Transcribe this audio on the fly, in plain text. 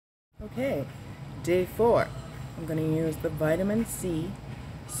Okay, day 4. I'm going to use the Vitamin C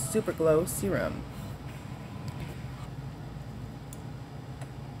Super Glow Serum.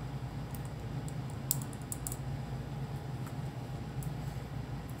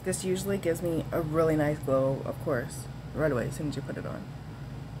 This usually gives me a really nice glow, of course, right away as soon as you put it on.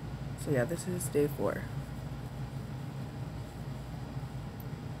 So yeah, this is day 4.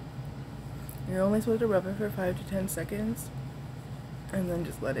 You're only supposed to rub it for 5 to 10 seconds and then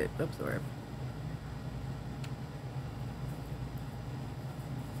just let it absorb.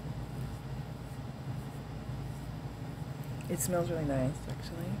 It smells really nice,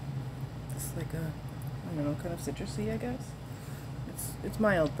 actually. It's like a, I don't know, kind of citrusy, I guess. It's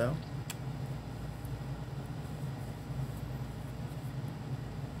mild though.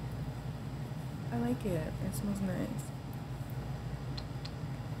 I like it. It smells nice.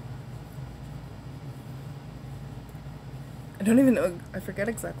 I don't even know, I forget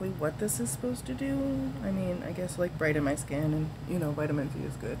exactly what this is supposed to do. I mean, I guess like brighten my skin and, you know, vitamin C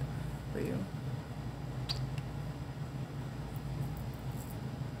is good for you.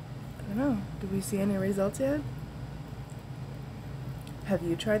 I don't know. Do we see any results yet? Have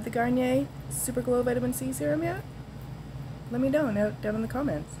you tried the Garnier Super Glow Vitamin C Serum yet? Let me know down in the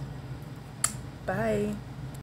comments. Bye.